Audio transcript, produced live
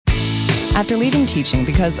After leaving teaching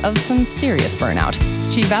because of some serious burnout,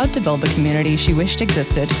 she vowed to build the community she wished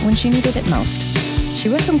existed when she needed it most. She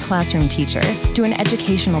went from classroom teacher to an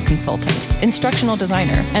educational consultant, instructional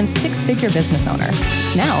designer, and six-figure business owner.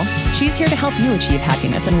 Now, she's here to help you achieve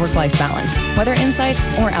happiness and work-life balance, whether inside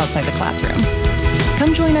or outside the classroom.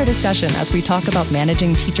 Come join our discussion as we talk about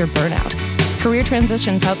managing teacher burnout, career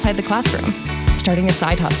transitions outside the classroom, starting a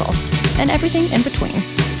side hustle, and everything in between.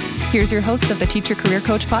 Here's your host of the Teacher Career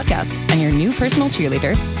Coach podcast and your new personal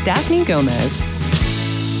cheerleader, Daphne Gomez.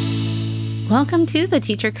 Welcome to the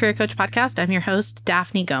Teacher Career Coach podcast. I'm your host,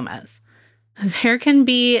 Daphne Gomez. There can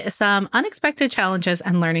be some unexpected challenges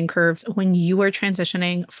and learning curves when you are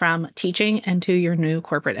transitioning from teaching into your new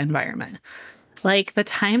corporate environment. Like the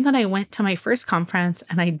time that I went to my first conference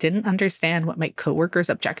and I didn't understand what my coworkers'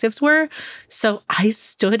 objectives were, so I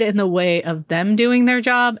stood in the way of them doing their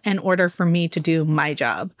job in order for me to do my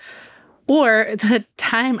job. Or the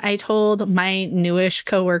time I told my newish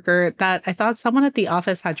coworker that I thought someone at the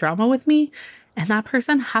office had drama with me, and that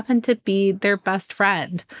person happened to be their best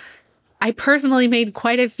friend. I personally made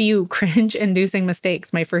quite a few cringe-inducing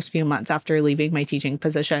mistakes my first few months after leaving my teaching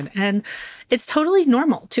position. And it's totally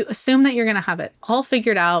normal to assume that you're going to have it all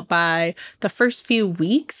figured out by the first few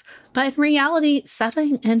weeks. But in reality,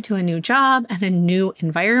 settling into a new job and a new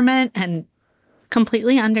environment and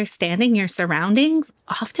completely understanding your surroundings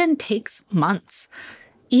often takes months.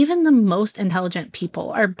 Even the most intelligent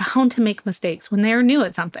people are bound to make mistakes when they are new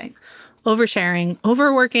at something. Oversharing,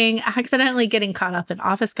 overworking, accidentally getting caught up in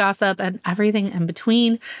office gossip, and everything in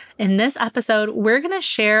between. In this episode, we're going to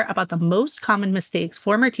share about the most common mistakes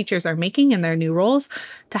former teachers are making in their new roles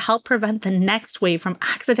to help prevent the next wave from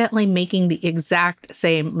accidentally making the exact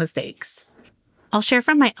same mistakes. I'll share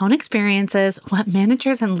from my own experiences what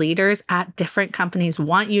managers and leaders at different companies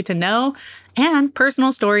want you to know, and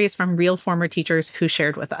personal stories from real former teachers who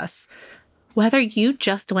shared with us. Whether you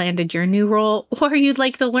just landed your new role or you'd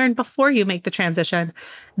like to learn before you make the transition,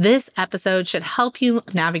 this episode should help you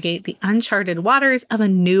navigate the uncharted waters of a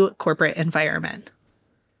new corporate environment.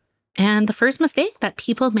 And the first mistake that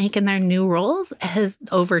people make in their new roles is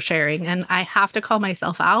oversharing. And I have to call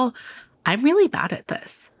myself out. I'm really bad at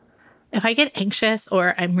this. If I get anxious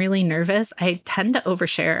or I'm really nervous, I tend to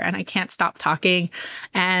overshare and I can't stop talking.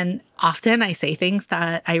 And often I say things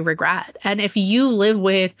that I regret. And if you live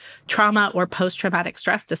with trauma or post-traumatic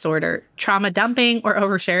stress disorder, trauma dumping or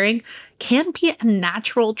oversharing can be a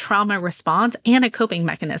natural trauma response and a coping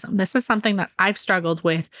mechanism. This is something that I've struggled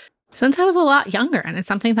with since I was a lot younger, and it's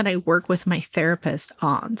something that I work with my therapist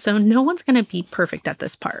on. So no one's going to be perfect at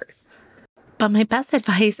this part. But my best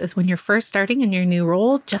advice is when you're first starting in your new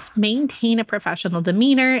role, just maintain a professional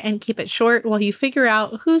demeanor and keep it short while you figure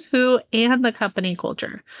out who's who and the company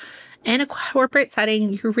culture. In a corporate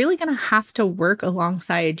setting, you're really going to have to work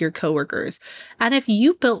alongside your coworkers. And if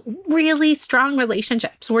you built really strong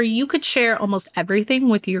relationships where you could share almost everything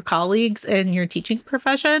with your colleagues in your teaching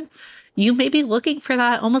profession, you may be looking for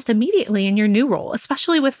that almost immediately in your new role,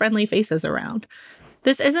 especially with friendly faces around.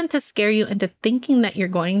 This isn't to scare you into thinking that you're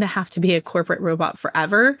going to have to be a corporate robot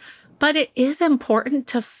forever, but it is important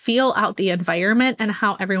to feel out the environment and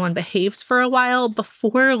how everyone behaves for a while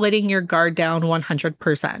before letting your guard down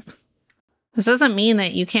 100%. This doesn't mean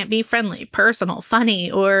that you can't be friendly, personal, funny,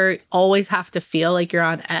 or always have to feel like you're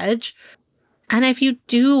on edge. And if you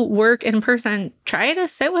do work in person, try to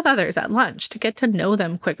sit with others at lunch to get to know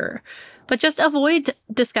them quicker. But just avoid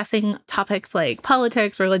discussing topics like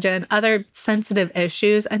politics, religion, other sensitive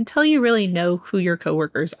issues until you really know who your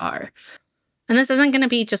coworkers are. And this isn't going to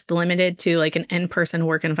be just limited to like an in-person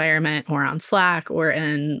work environment or on Slack or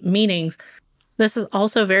in meetings. This is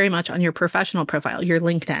also very much on your professional profile, your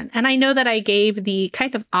LinkedIn. And I know that I gave the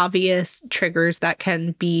kind of obvious triggers that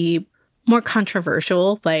can be more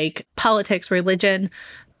controversial, like politics, religion.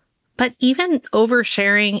 But even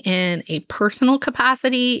oversharing in a personal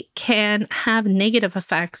capacity can have negative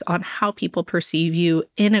effects on how people perceive you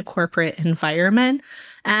in a corporate environment.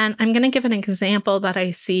 And I'm going to give an example that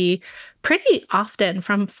I see pretty often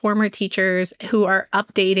from former teachers who are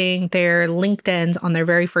updating their LinkedIns on their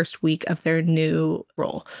very first week of their new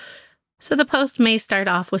role. So the post may start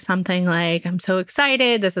off with something like, I'm so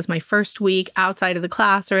excited. This is my first week outside of the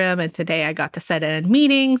classroom. And today I got to sit in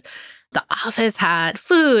meetings. The office had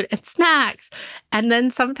food and snacks. And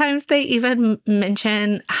then sometimes they even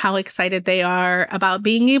mention how excited they are about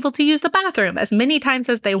being able to use the bathroom as many times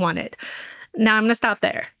as they wanted. Now I'm going to stop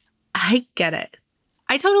there. I get it.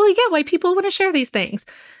 I totally get why people want to share these things,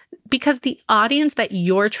 because the audience that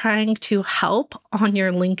you're trying to help on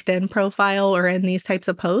your LinkedIn profile or in these types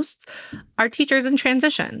of posts are teachers in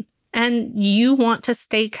transition. And you want to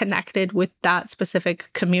stay connected with that specific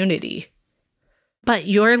community. But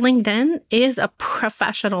your LinkedIn is a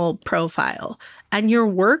professional profile, and your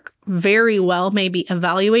work very well may be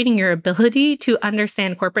evaluating your ability to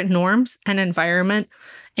understand corporate norms and environment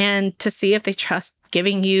and to see if they trust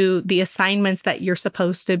giving you the assignments that you're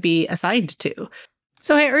supposed to be assigned to.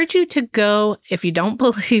 So I urge you to go, if you don't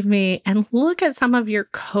believe me, and look at some of your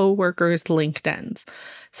coworkers' LinkedIns.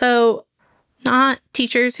 So not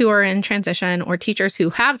teachers who are in transition or teachers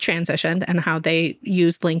who have transitioned and how they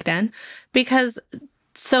use LinkedIn, because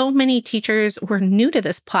so many teachers were new to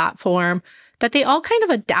this platform that they all kind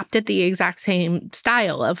of adapted the exact same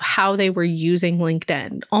style of how they were using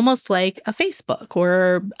LinkedIn, almost like a Facebook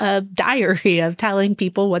or a diary of telling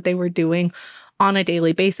people what they were doing on a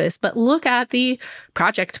daily basis. But look at the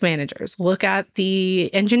project managers, look at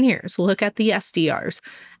the engineers, look at the SDRs,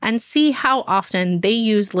 and see how often they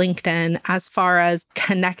use LinkedIn as far as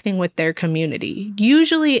connecting with their community.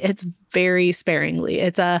 Usually it's very sparingly.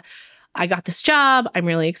 It's I got this job. I'm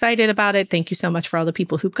really excited about it. Thank you so much for all the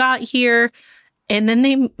people who got here. And then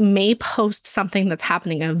they may post something that's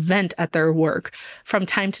happening, an event at their work from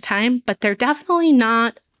time to time, but they're definitely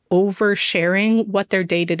not oversharing what their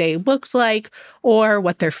day-to-day looks like or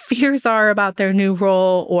what their fears are about their new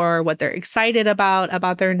role or what they're excited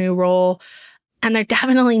about their new role. And they're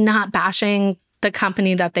definitely not bashing the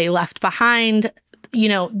company that they left behind. You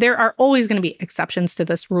know, there are always going to be exceptions to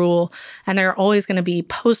this rule, and there are always going to be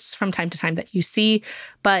posts from time to time that you see,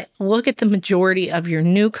 but look at the majority of your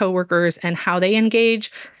new coworkers and how they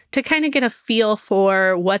engage to kind of get a feel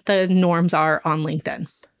for what the norms are on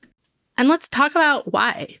LinkedIn. And let's talk about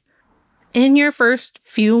why. In your first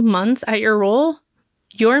few months at your role,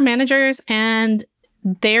 your managers and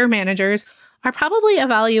their managers are probably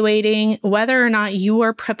evaluating whether or not you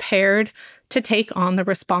are prepared to take on the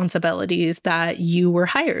responsibilities that you were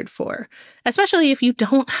hired for, especially if you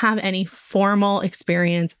don't have any formal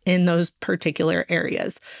experience in those particular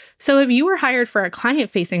areas. So if you were hired for a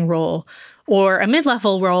client-facing role or a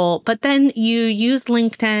mid-level role, but then you use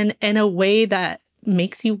LinkedIn in a way that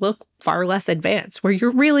makes you look far less advanced, where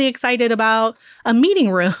you're really excited about a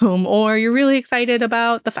meeting room or you're really excited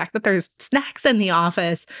about the fact that there's snacks in the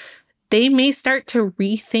office, they may start to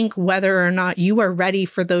rethink whether or not you are ready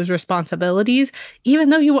for those responsibilities, even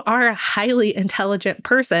though you are a highly intelligent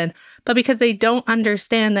person, but because they don't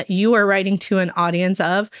understand that you are writing to an audience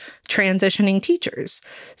of transitioning teachers.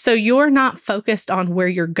 So you're not focused on where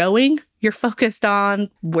you're going, you're focused on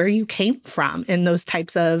where you came from in those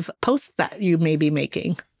types of posts that you may be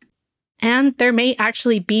making. And there may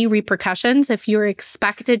actually be repercussions if you're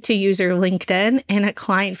expected to use your LinkedIn in a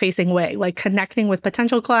client-facing way, like connecting with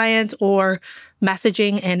potential clients or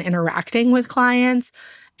messaging and interacting with clients,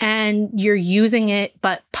 and you're using it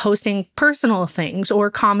but posting personal things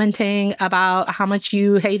or commenting about how much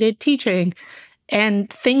you hated teaching and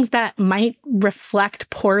things that might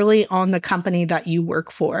reflect poorly on the company that you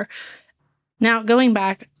work for. Now, going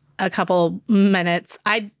back a couple minutes,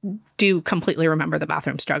 I do completely remember the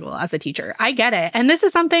bathroom struggle as a teacher. I get it. And this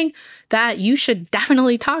is something that you should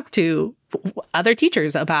definitely talk to other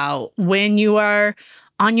teachers about when you are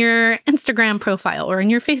on your Instagram profile or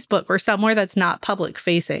in your Facebook or somewhere that's not public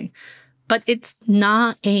facing. But it's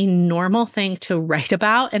not a normal thing to write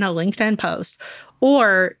about in a LinkedIn post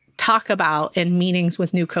or talk about in meetings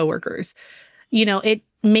with new coworkers. You know, it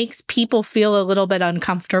makes people feel a little bit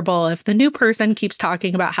uncomfortable if the new person keeps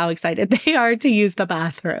talking about how excited they are to use the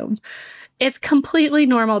bathroom. It's completely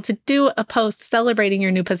normal to do a post celebrating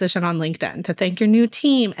your new position on LinkedIn, to thank your new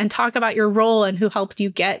team and talk about your role and who helped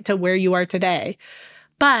you get to where you are today.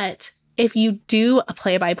 But if you do a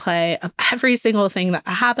play-by-play of every single thing that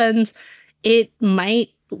happens, it might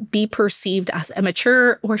be perceived as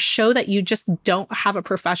immature or show that you just don't have a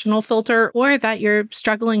professional filter or that you're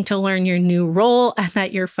struggling to learn your new role and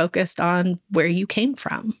that you're focused on where you came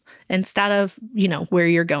from instead of, where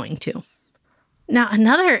you're going to. Now,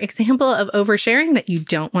 another example of oversharing that you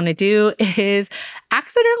don't want to do is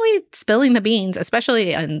accidentally spilling the beans,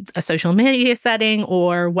 especially in a social media setting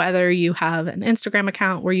or whether you have an Instagram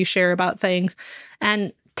account where you share about things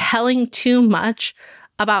and telling too much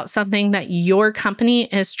about something that your company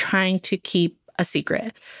is trying to keep a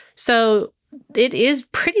secret. So it is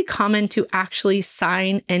pretty common to actually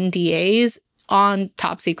sign NDAs on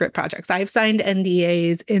top secret projects. I've signed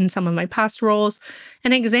NDAs in some of my past roles.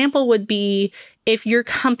 An example would be if your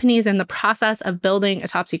company is in the process of building a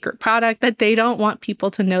top secret product that they don't want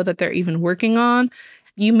people to know that they're even working on,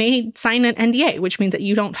 you may sign an NDA, which means that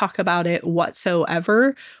you don't talk about it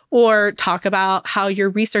whatsoever or talk about how you're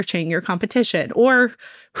researching your competition or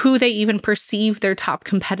who they even perceive their top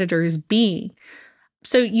competitors being.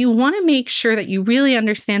 So you want to make sure that you really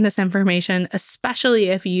understand this information, especially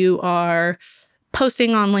if you are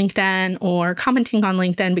posting on LinkedIn or commenting on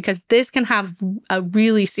LinkedIn, because this can have a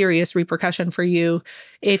really serious repercussion for you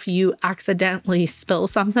if you accidentally spill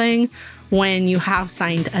something when you have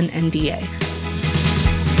signed an NDA.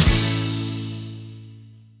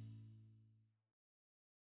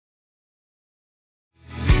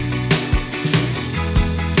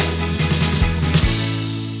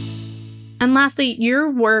 And lastly, your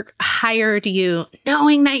work hired you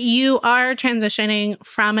knowing that you are transitioning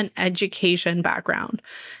from an education background.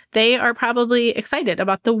 They are probably excited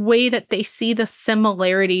about the way that they see the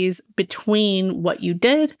similarities between what you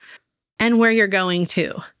did and where you're going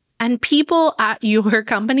to. And people at your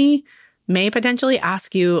company may potentially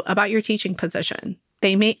ask you about your teaching position.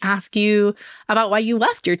 They may ask you about why you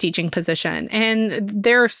left your teaching position. And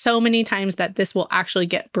there are so many times that this will actually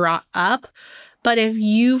get brought up. But if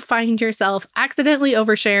you find yourself accidentally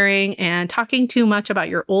oversharing and talking too much about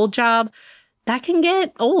your old job, that can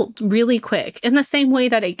get old really quick. In the same way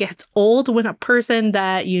that it gets old when a person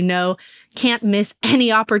that you know can't miss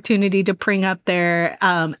any opportunity to bring up their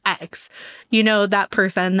ex. You know, that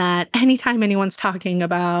person that anytime anyone's talking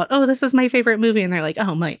about, oh, this is my favorite movie, and they're like,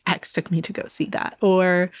 oh, my ex took me to go see that.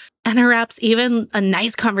 Or interrupts even a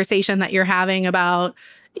nice conversation that you're having about,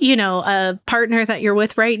 you know, a partner that you're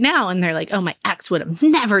with right now, and they're like, oh, my ex would have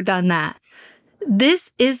never done that.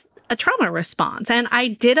 This is a trauma response. And I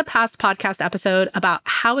did a past podcast episode about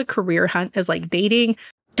how a career hunt is like dating.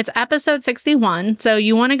 It's episode 61. So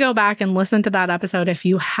you want to go back and listen to that episode if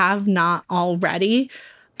you have not already.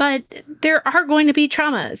 But there are going to be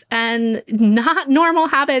traumas and not normal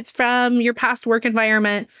habits from your past work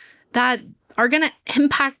environment that are going to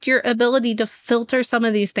impact your ability to filter some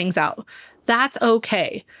of these things out. That's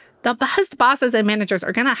okay. The best bosses and managers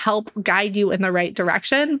are going to help guide you in the right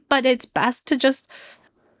direction, but it's best to just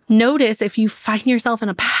notice if you find yourself in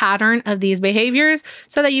a pattern of these behaviors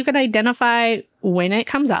so that you can identify when it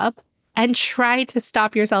comes up and try to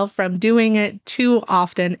stop yourself from doing it too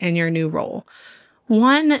often in your new role.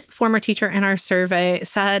 One former teacher in our survey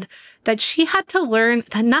said that she had to learn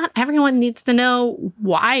that not everyone needs to know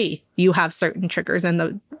why you have certain triggers in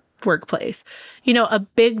the workplace. You know, a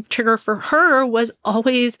big trigger for her was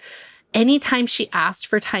always anytime she asked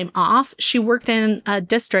for time off. She worked in a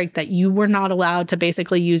district that you were not allowed to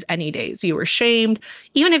basically use any days. You were shamed.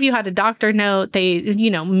 Even if you had a doctor note, they,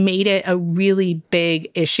 you know, made it a really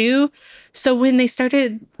big issue. So when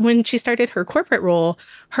she started her corporate role,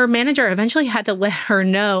 her manager eventually had to let her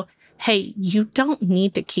know, hey, you don't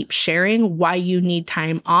need to keep sharing why you need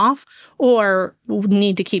time off or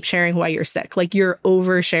need to keep sharing why you're sick. Like, you're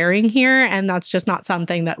oversharing here, and that's just not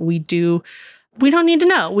something that we do. We don't need to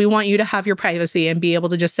know. We want you to have your privacy and be able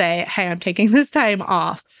to just say, hey, I'm taking this time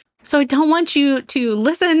off. So I don't want you to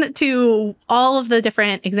listen to all of the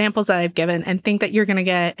different examples that I've given and think that you're going to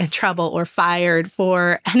get in trouble or fired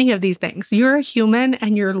for any of these things. You're a human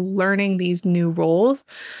and you're learning these new roles.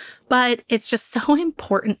 But it's just so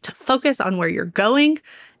important to focus on where you're going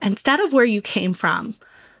instead of where you came from.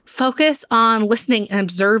 Focus on listening and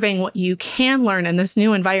observing what you can learn in this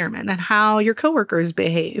new environment and how your coworkers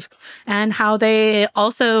behave and how they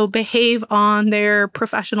also behave on their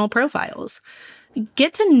professional profiles.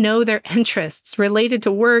 Get to know their interests related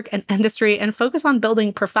to work and industry and focus on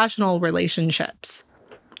building professional relationships.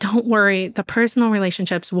 Don't worry, the personal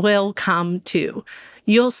relationships will come too.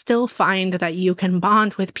 You'll still find that you can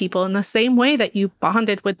bond with people in the same way that you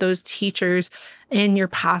bonded with those teachers in your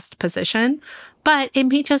past position. But it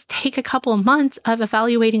may just take a couple of months of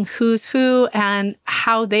evaluating who's who and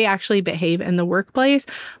how they actually behave in the workplace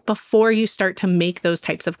before you start to make those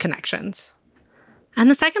types of connections. And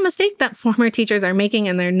the second mistake that former teachers are making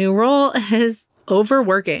in their new role is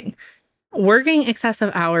overworking. Working excessive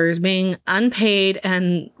hours, being unpaid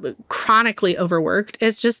and chronically overworked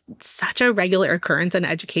is just such a regular occurrence in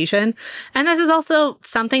education. And this is also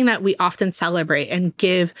something that we often celebrate and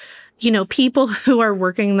give, people who are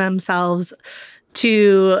working themselves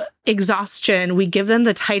to exhaustion. We give them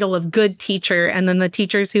the title of good teacher. And then the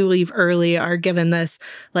teachers who leave early are given this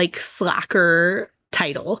slacker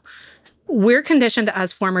title. We're conditioned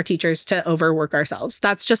as former teachers to overwork ourselves.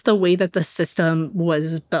 That's just the way that the system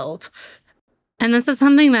was built. And this is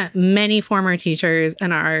something that many former teachers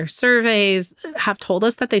in our surveys have told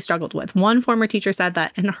us that they struggled with. One former teacher said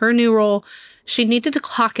that in her new role, she needed to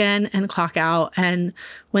clock in and clock out. And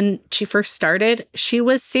when she first started, she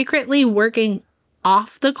was secretly working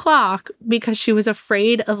off the clock because she was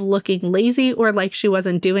afraid of looking lazy or like she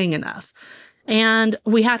wasn't doing enough. And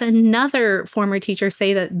we had another former teacher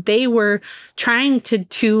say that they were trying to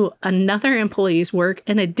do another employee's work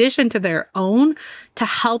in addition to their own to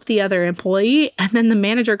help the other employee. And then the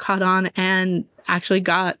manager caught on and actually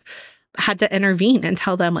got had to intervene and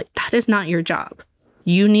tell them, like, that is not your job.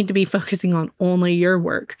 You need to be focusing on only your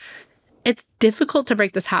work. It's difficult to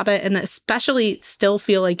break this habit and especially still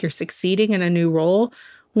feel like you're succeeding in a new role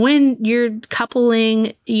when you're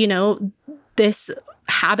coupling, this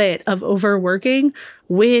habit of overworking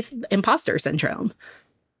with imposter syndrome.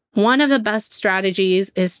 One of the best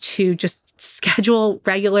strategies is to just schedule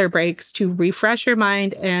regular breaks to refresh your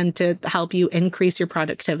mind and to help you increase your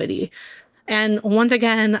productivity. And once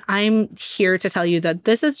again, I'm here to tell you that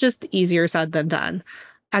this is just easier said than done.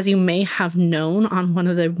 As you may have known on one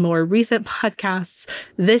of the more recent podcasts,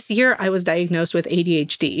 this year I was diagnosed with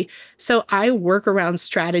ADHD. So I work around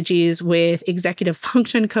strategies with executive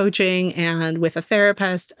function coaching and with a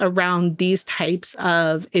therapist around these types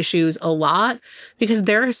of issues a lot, because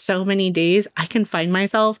there are so many days I can find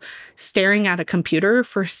myself staring at a computer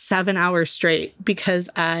for 7 hours straight because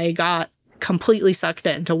I got completely sucked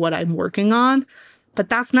into what I'm working on. But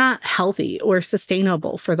that's not healthy or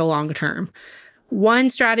sustainable for the long term. One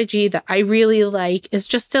strategy that I really like is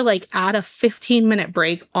just to add a 15-minute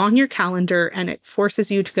break on your calendar, and it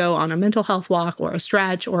forces you to go on a mental health walk or a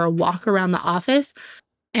stretch or a walk around the office.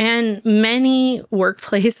 And many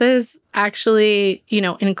workplaces actually,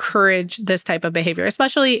 encourage this type of behavior,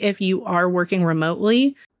 especially if you are working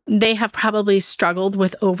remotely. They have probably struggled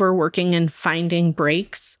with overworking and finding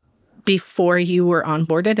breaks before you were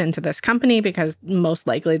onboarded into this company because most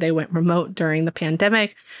likely they went remote during the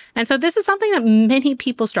pandemic. And so this is something that many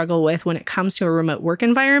people struggle with when it comes to a remote work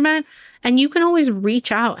environment. And you can always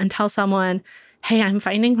reach out and tell someone, hey, I'm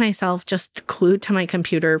finding myself just glued to my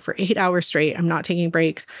computer for 8 hours straight. I'm not taking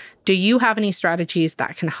breaks. Do you have any strategies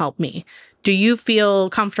that can help me? Do you feel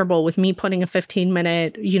comfortable with me putting a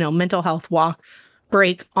 15-minute, mental health walk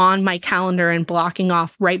break on my calendar and blocking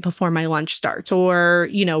off right before my lunch starts, or,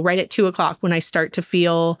 right at 2:00 when I start to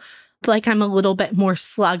feel like I'm a little bit more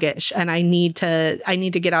sluggish and I need to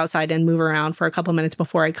get outside and move around for a couple minutes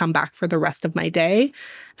before I come back for the rest of my day.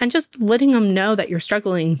 And just letting them know that you're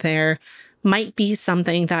struggling there might be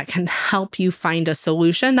something that can help you find a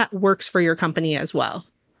solution that works for your company as well.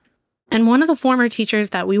 And one of the former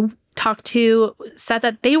teachers that we talked to said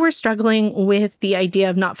that they were struggling with the idea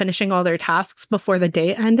of not finishing all their tasks before the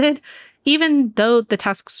day ended, even though the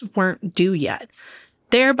tasks weren't due yet.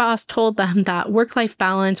 Their boss told them that work-life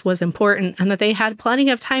balance was important and that they had plenty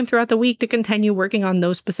of time throughout the week to continue working on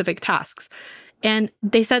those specific tasks. And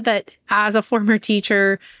they said that as a former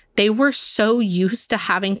teacher, they were so used to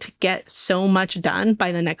having to get so much done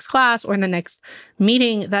by the next class or in the next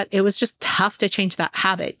meeting that it was just tough to change that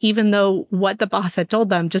habit, even though what the boss had told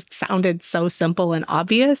them just sounded so simple and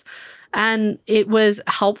obvious. And it was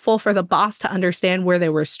helpful for the boss to understand where they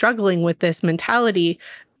were struggling with this mentality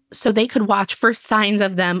so they could watch for signs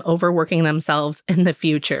of them overworking themselves in the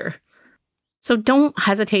future. So don't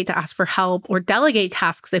hesitate to ask for help or delegate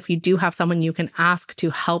tasks if you do have someone you can ask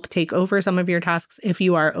to help take over some of your tasks if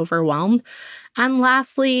you are overwhelmed. And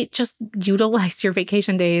lastly, just utilize your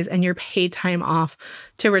vacation days and your paid time off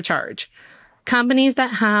to recharge. Companies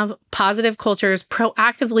that have positive cultures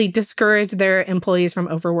proactively discourage their employees from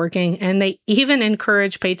overworking, and they even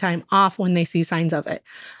encourage paid time off when they see signs of it.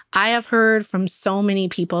 I have heard from so many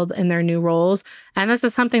people in their new roles, and this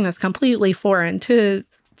is something that's completely foreign to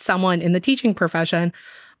someone in the teaching profession,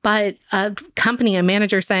 but a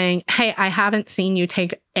manager saying, hey, I haven't seen you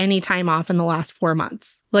take any time off in the last 4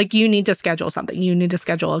 months. You need to schedule something. You need to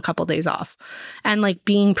schedule a couple days off. And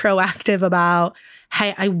being proactive about,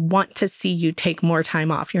 hey, I want to see you take more time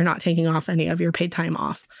off. You're not taking off any of your paid time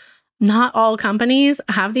off. Not all companies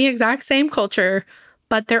have the exact same culture,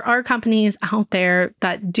 but there are companies out there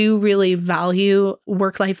that do really value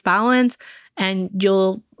work-life balance, and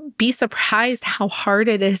you'll be surprised how hard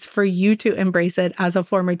it is for you to embrace it as a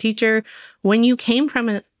former teacher when you came from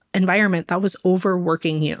an environment that was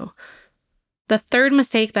overworking you. The third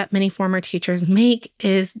mistake that many former teachers make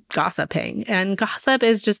is gossiping. And gossip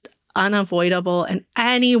is just unavoidable in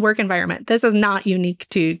any work environment. This is not unique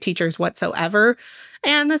to teachers whatsoever.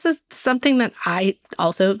 And this is something that I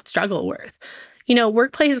also struggle with.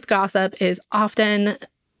 Workplace gossip is often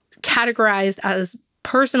categorized as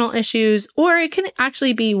personal issues, or it can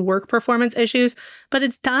actually be work performance issues, but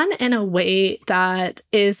it's done in a way that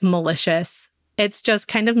is malicious. It's just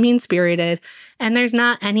kind of mean-spirited, and there's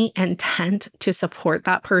not any intent to support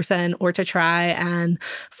that person or to try and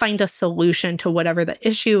find a solution to whatever the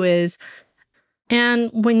issue is. And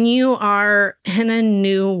when you are in a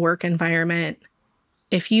new work environment,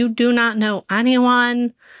 if you do not know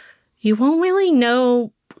anyone, you won't really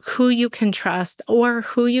know who you can trust or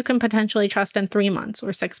who you can potentially trust in 3 months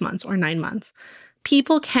or 6 months or 9 months.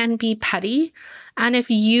 People can be petty. And if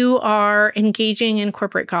you are engaging in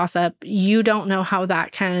corporate gossip, you don't know how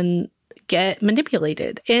that can get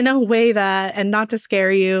manipulated in a way that, and not to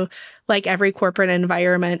scare you, like every corporate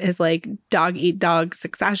environment is like dog eat dog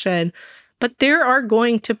succession, but there are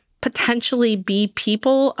going to potentially be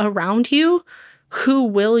people around you who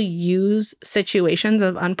will use situations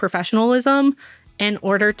of unprofessionalism in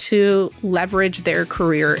order to leverage their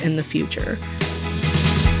career in the future.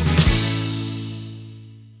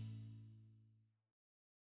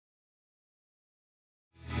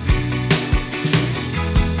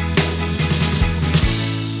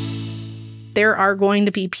 There are going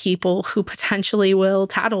to be people who potentially will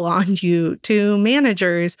tattle on you to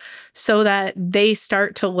managers so that they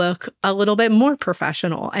start to look a little bit more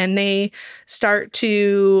professional and they start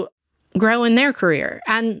to grow in their career.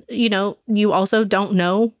 And, you also don't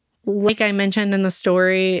know, like I mentioned in the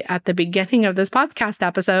story at the beginning of this podcast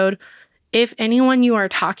episode, if anyone you are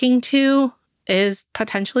talking to is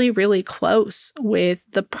potentially really close with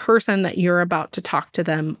the person that you're about to talk to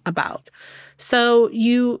them about. So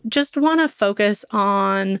you just want to focus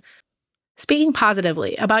on speaking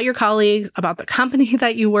positively about your colleagues, about the company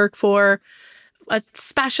that you work for,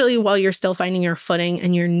 especially while you're still finding your footing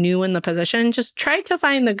and you're new in the position. Just try to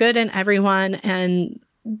find the good in everyone and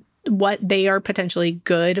what they are potentially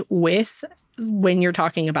good with when you're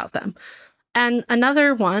talking about them. And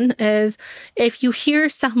another one is if you hear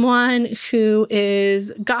someone who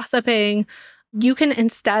is gossiping, you can,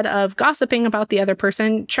 instead of gossiping about the other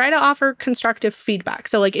person, try to offer constructive feedback.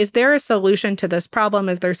 So like, is there a solution to this problem?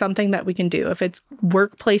 Is there something that we can do? If it's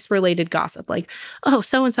workplace related gossip, like, oh,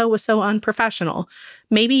 so-and-so was so unprofessional.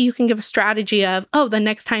 Maybe you can give a strategy of, oh, the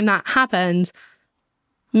next time that happens,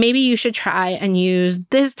 maybe you should try and use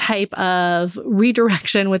this type of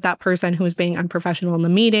redirection with that person who is being unprofessional in the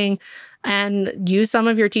meeting, and use some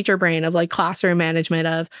of your teacher brain of like classroom management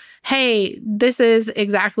of, hey, this is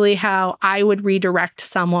exactly how I would redirect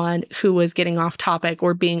someone who was getting off topic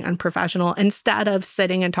or being unprofessional, instead of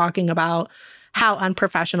sitting and talking about how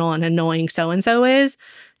unprofessional and annoying so-and-so is.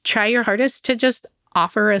 Try your hardest to just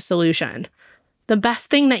offer a solution. The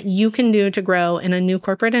best thing that you can do to grow in a new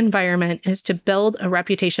corporate environment is to build a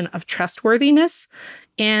reputation of trustworthiness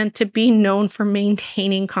and to be known for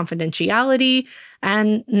maintaining confidentiality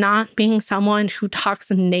and not being someone who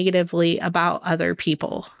talks negatively about other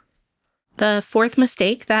people. The fourth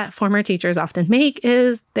mistake that former teachers often make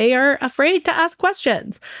is they are afraid to ask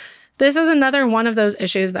questions. This is another one of those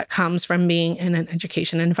issues that comes from being in an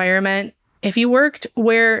education environment. If you worked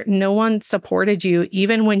where no one supported you,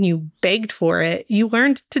 even when you begged for it, you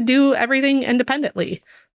learned to do everything independently.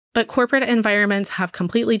 But corporate environments have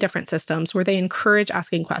completely different systems where they encourage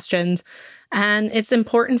asking questions. And it's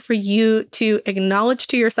important for you to acknowledge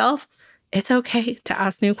to yourself, it's okay to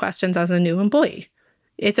ask new questions as a new employee.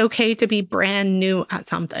 It's okay to be brand new at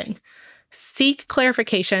something. Seek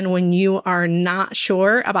clarification when you are not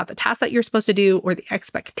sure about the tasks that you're supposed to do or the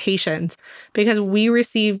expectations, because we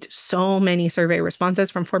received so many survey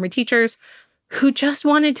responses from former teachers who just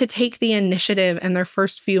wanted to take the initiative in their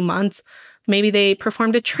first few months. Maybe they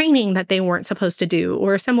performed a training that they weren't supposed to do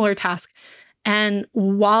or a similar task. And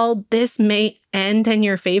while this may end in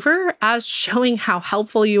your favor as showing how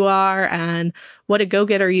helpful you are and what a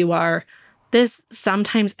go-getter you are, this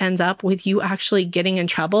sometimes ends up with you actually getting in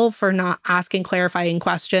trouble for not asking clarifying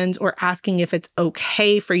questions or asking if it's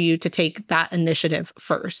okay for you to take that initiative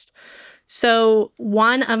first. So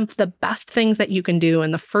one of the best things that you can do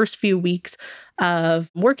in the first few weeks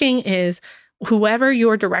of working is whoever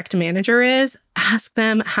your direct manager is, ask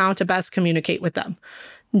them how to best communicate with them.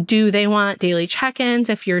 Do they want daily check-ins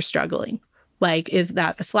if you're struggling? Like, is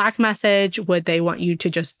that a Slack message? Would they want you to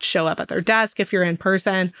just show up at their desk if you're in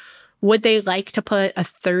person? Would they like to put a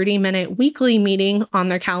 30-minute weekly meeting on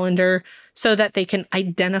their calendar so that they can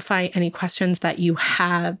identify any questions that you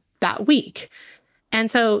have that week? And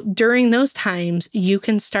so during those times, you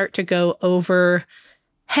can start to go over,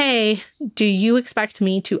 hey, do you expect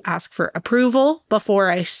me to ask for approval before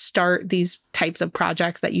I start these types of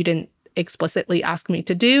projects that you didn't explicitly ask me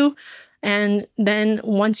to do? And then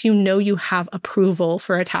once you know you have approval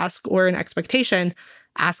for a task or an expectation,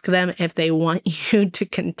 ask them if they want you to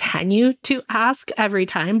continue to ask every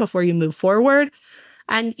time before you move forward.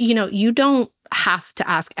 And, you don't have to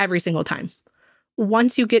ask every single time.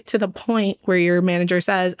 Once you get to the point where your manager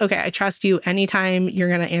says, okay, I trust you anytime you're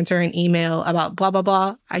going to answer an email about blah, blah,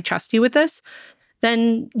 blah, I trust you with this,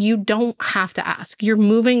 then you don't have to ask. You're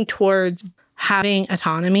moving towards having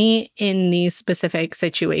autonomy in these specific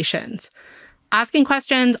situations. Asking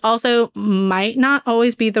questions also might not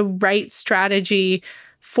always be the right strategy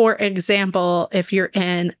For example, if you're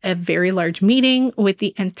in a very large meeting with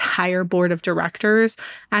the entire board of directors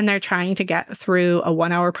and they're trying to get through a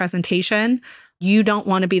 1-hour presentation, you don't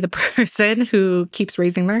want to be the person who keeps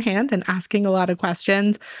raising their hand and asking a lot of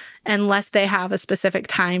questions unless they have a specific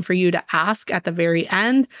time for you to ask at the very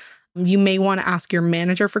end. You may want to ask your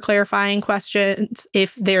manager for clarifying questions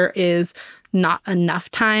if there is not enough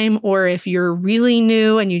time, or if you're really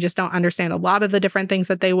new and you just don't understand a lot of the different things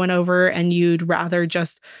that they went over and you'd rather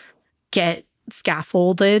just get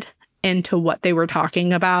scaffolded into what they were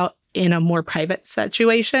talking about in a more private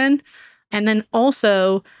situation. And then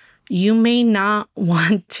also, you may not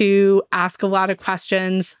want to ask a lot of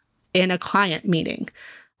questions in a client meeting.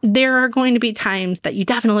 There are going to be times that you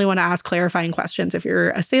definitely want to ask clarifying questions if you're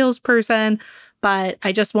a salesperson, but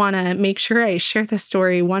I just want to make sure I share this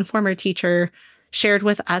story. One former teacher shared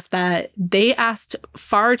with us that they asked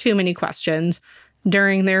far too many questions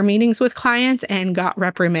during their meetings with clients and got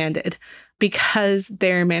reprimanded because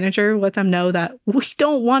their manager let them know that we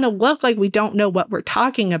don't want to look like we don't know what we're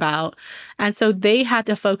talking about. And so they had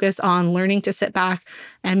to focus on learning to sit back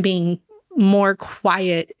and being more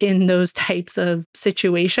quiet in those types of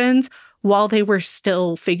situations while they were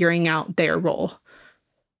still figuring out their role.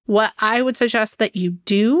 What I would suggest that you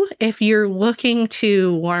do if you're looking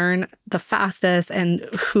to learn the fastest and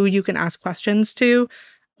who you can ask questions to,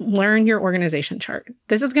 learn your organization chart.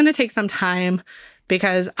 This is going to take some time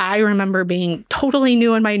because I remember being totally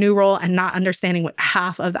new in my new role and not understanding what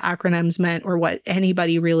half of the acronyms meant or what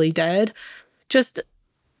anybody really did.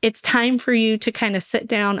 It's time for you to kind of sit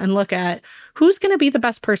down and look at who's going to be the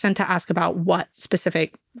best person to ask about what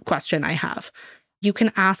specific question I have. You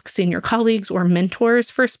can ask senior colleagues or mentors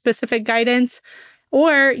for specific guidance,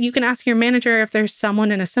 or you can ask your manager if there's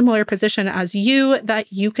someone in a similar position as you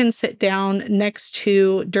that you can sit down next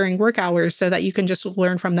to during work hours so that you can just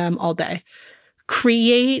learn from them all day.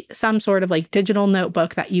 Create some sort of like digital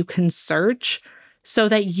notebook that you can search so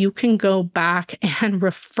that you can go back and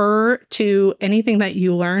refer to anything that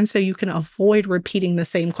you learn so you can avoid repeating the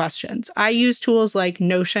same questions. I use tools like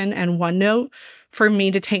Notion and OneNote for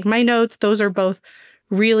me to take my notes. Those are both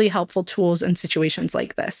really helpful tools in situations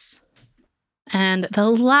like this. And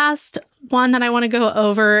the last one that I want to go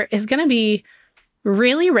over is going to be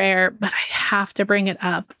really rare, but I have to bring it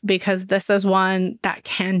up because this is one that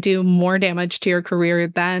can do more damage to your career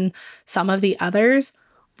than some of the others.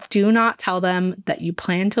 Do not tell them that you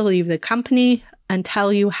plan to leave the company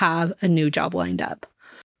until you have a new job lined up.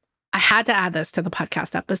 I had to add this to the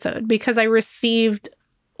podcast episode because I received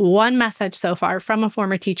one message so far from a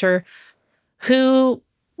former teacher who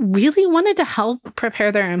really wanted to help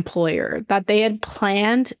prepare their employer, that they had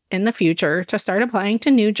planned in the future to start applying to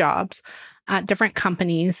new jobs at different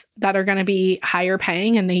companies that are going to be higher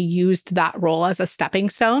paying, and they used that role as a stepping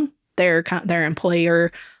stone. Their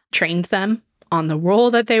employer trained them on the role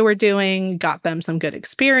that they were doing, got them some good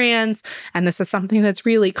experience. And this is something that's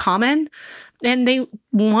really common. And they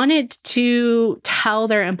wanted to tell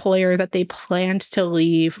their employer that they planned to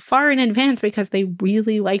leave far in advance because they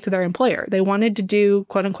really liked their employer. They wanted to do,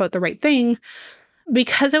 quote unquote, the right thing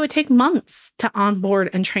because it would take months to onboard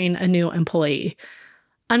and train a new employee.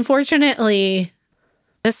 Unfortunately,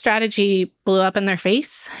 this strategy blew up in their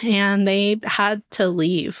face and they had to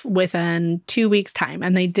leave within 2 weeks' time,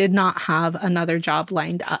 and they did not have another job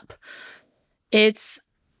lined up. It's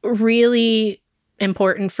really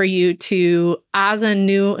important for you to, as a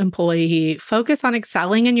new employee, focus on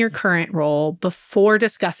excelling in your current role before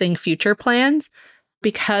discussing future plans,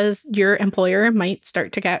 because your employer might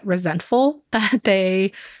start to get resentful that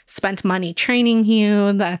they spent money training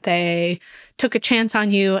you, that they took a chance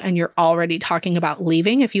on you, and you're already talking about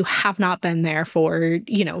leaving if you have not been there for,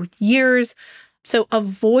 years. So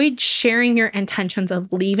avoid sharing your intentions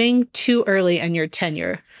of leaving too early in your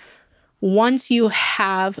tenure. Once you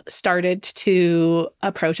have started to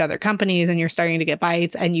approach other companies and you're starting to get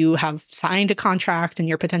bites and you have signed a contract and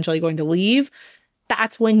you're potentially going to leave,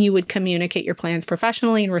 that's when you would communicate your plans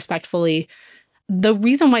professionally and respectfully. The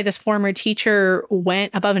reason why this former teacher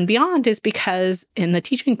went above and beyond is because in the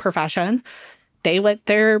teaching profession, they let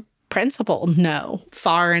their principal know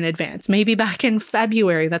far in advance, maybe back in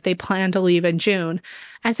February, that they plan to leave in June.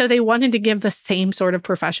 And so they wanted to give the same sort of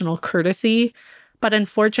professional courtesy. But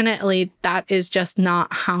unfortunately, that is just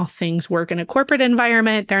not how things work in a corporate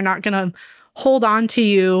environment. They're not going to hold on to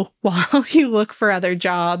you while you look for other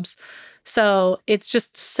jobs. So it's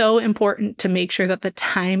just so important to make sure that the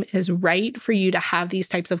time is right for you to have these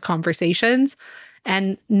types of conversations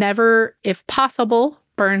and never, if possible,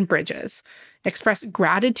 burn bridges. Express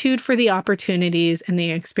gratitude for the opportunities and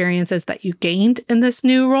the experiences that you gained in this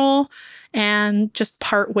new role, and just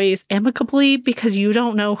part ways amicably because you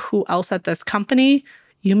don't know who else at this company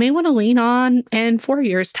you may want to lean on in 4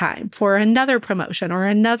 years' time for another promotion or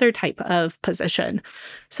another type of position.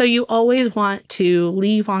 So you always want to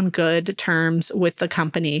leave on good terms with the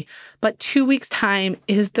company. But 2 weeks' time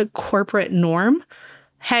is the corporate norm.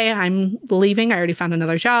 Hey, I'm leaving. I already found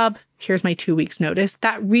another job. Here's my 2 weeks notice.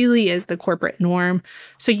 That really is the corporate norm.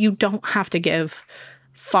 So you don't have to give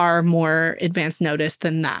far more advanced notice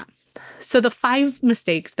than that. So the 5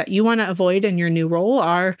 mistakes that you want to avoid in your new role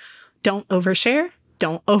are: don't overshare,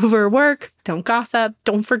 don't overwork, don't gossip,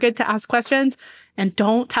 don't forget to ask questions, and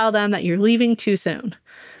don't tell them that you're leaving too soon.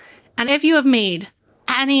 And if you have made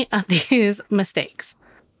any of these mistakes,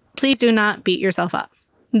 please do not beat yourself up.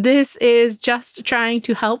 This is just trying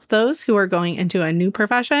to help those who are going into a new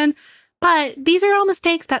profession. But these are all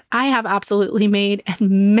mistakes that I have absolutely made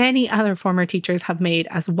and many other former teachers have made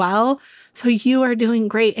as well. So you are doing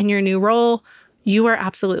great in your new role. You are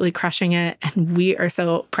absolutely crushing it, and we are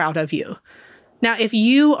so proud of you. Now, if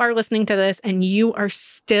you are listening to this and you are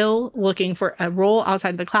still looking for a role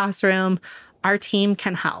outside the classroom, our team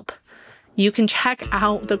can help. You can check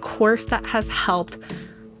out the course that has helped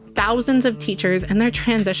thousands of teachers in their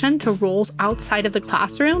transition to roles outside of the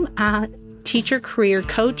classroom at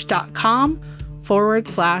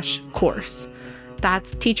teachercareercoach.com/course.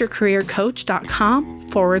 That's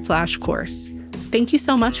teachercareercoach.com/course. Thank you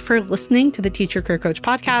so much for listening to the Teacher Career Coach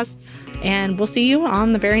podcast, and we'll see you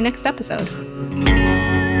on the very next episode.